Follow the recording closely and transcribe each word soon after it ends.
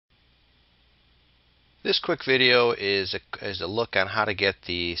This quick video is a look on how to get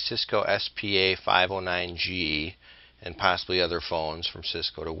the Cisco SPA509G and possibly other phones from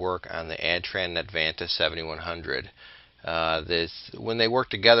Cisco to work on the ADTRAN Netvanta 7100. When they work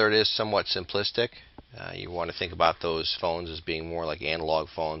together, it is somewhat simplistic. You want to think about those phones as being more like analog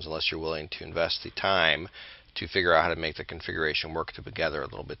phones unless you're willing to invest the time to figure out how to make the configuration work together a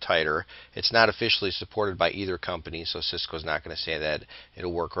little bit tighter. It's not officially supported by either company, so Cisco's not going to say that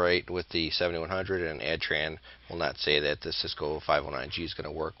it'll work right with the 7100, and ADTRAN will not say that the Cisco 509G is going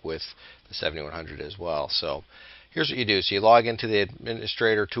to work with the 7100 as well. So here's what you do. So you log into the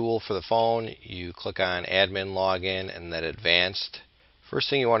administrator tool for the phone, you click on admin login and then advanced. First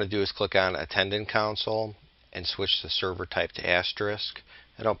thing you want to do is click on attendant console and switch the server type to asterisk.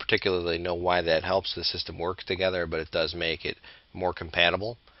 I don't particularly know why that helps the system work together, but it does make it more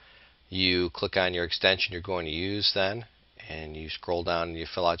compatible. You click on your extension you're going to use then, and you scroll down and you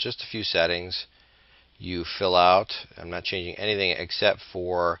fill out just a few settings. You fill out, I'm not changing anything except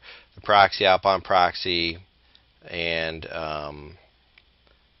for the proxy, outbound proxy, and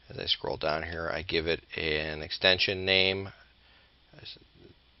as I scroll down here, I give it an extension name,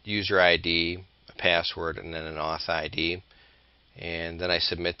 user ID, a password, and then an auth ID. And then I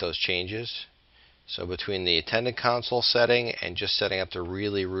submit those changes. So between the attendant console setting and just setting up the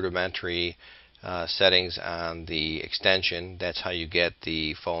really rudimentary settings on the extension, that's how you get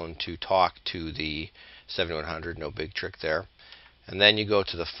the phone to talk to the 7100. No big trick there. And then you go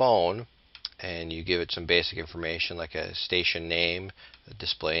to the phone and you give it some basic information like a station name, a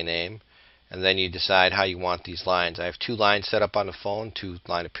display name, and then you decide how you want these lines. I have two lines set up on the phone, two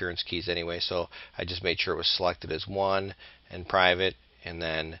line appearance keys anyway, so I just made sure it was selected as one and private, and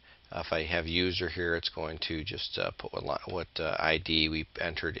then if I have user here, it's going to just put what ID we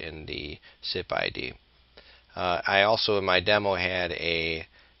entered in the SIP ID. I also in my demo had a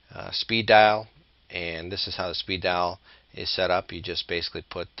speed dial, and this is how the speed dial is set up. You just basically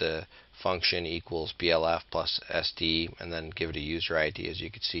put the function equals BLF plus SD and then give it a user ID, as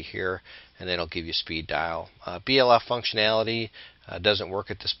you can see here, and then it'll give you speed dial. BLF functionality doesn't work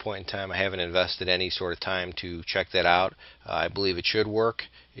at this point in time. I haven't invested any sort of time to check that out. I believe it should work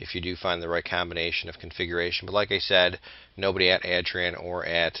if you do find the right combination of configuration, but like I said, nobody at ADTRAN or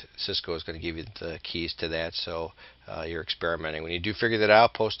at Cisco is going to give you the keys to that, so you're experimenting. When you do figure that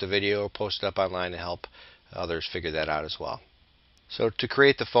out, post a video or post it up online to help others figure that out as well. So to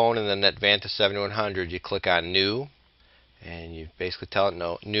create the phone in the Netvanta 7100, you click on New, and you basically tell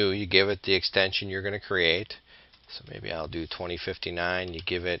it New. You give it the extension you're going to create. So maybe I'll do 2059. You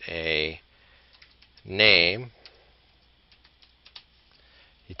give it a name.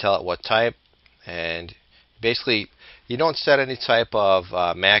 You tell it what type, and basically you don't set any type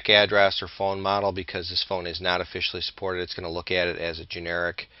of MAC address or phone model because this phone is not officially supported. It's going to look at it as a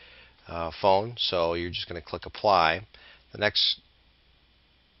generic phone, so you're just going to click Apply. The next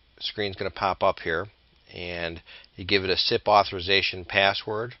screen is going to pop up here, and you give it a SIP authorization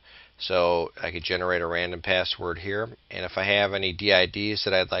password. So I could generate a random password here, and if I have any DIDs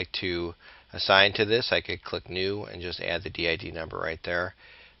that I'd like to assign to this, I could click New and just add the DID number right there.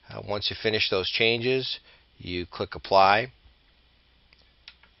 Once you finish those changes, you click Apply,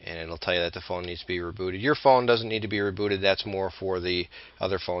 and it'll tell you that the phone needs to be rebooted. Your phone doesn't need to be rebooted. That's more for the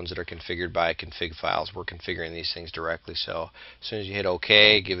other phones that are configured by config files. We're configuring these things directly, so as soon as you hit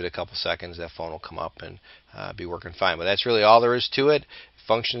OK, give it a couple seconds, that phone will come up and be working fine. But that's really all there is to it. It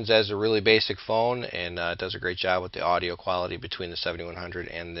functions as a really basic phone and does a great job with the audio quality between the 7100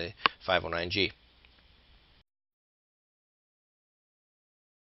 and the 509G.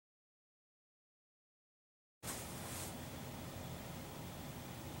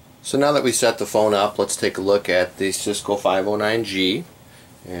 So now that we set the phone up, let's take a look at the Cisco 509G.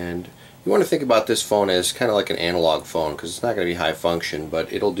 And you want to think about this phone as kind of like an analog phone because it's not going to be high function,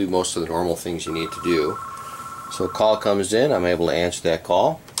 but it'll do most of the normal things you need to do. So a call comes in, I'm able to answer that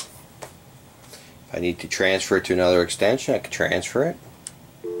call. If I need to transfer it to another extension, I can transfer it.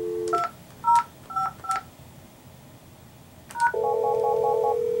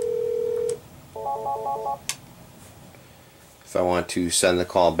 If I want to send the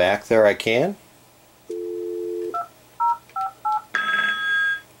call back there, I can.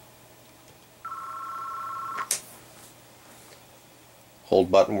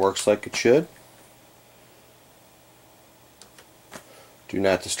 Hold button works like it should. Do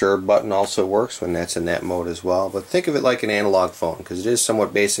not disturb button also works when that's in that mode as well. But think of it like an analog phone because it is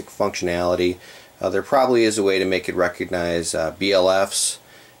somewhat basic functionality. There probably is a way to make it recognize BLFs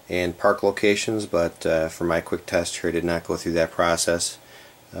and park locations, but for my quick test here I did not go through that process.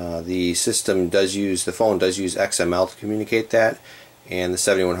 The phone does use XML to communicate that, and the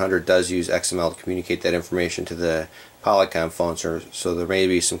 7100 does use XML to communicate that information to the Polycom phone, so there may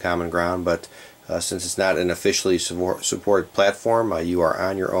be some common ground, but since it's not an officially supported platform, you are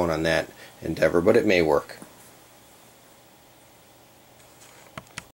on your own on that endeavor, but it may work.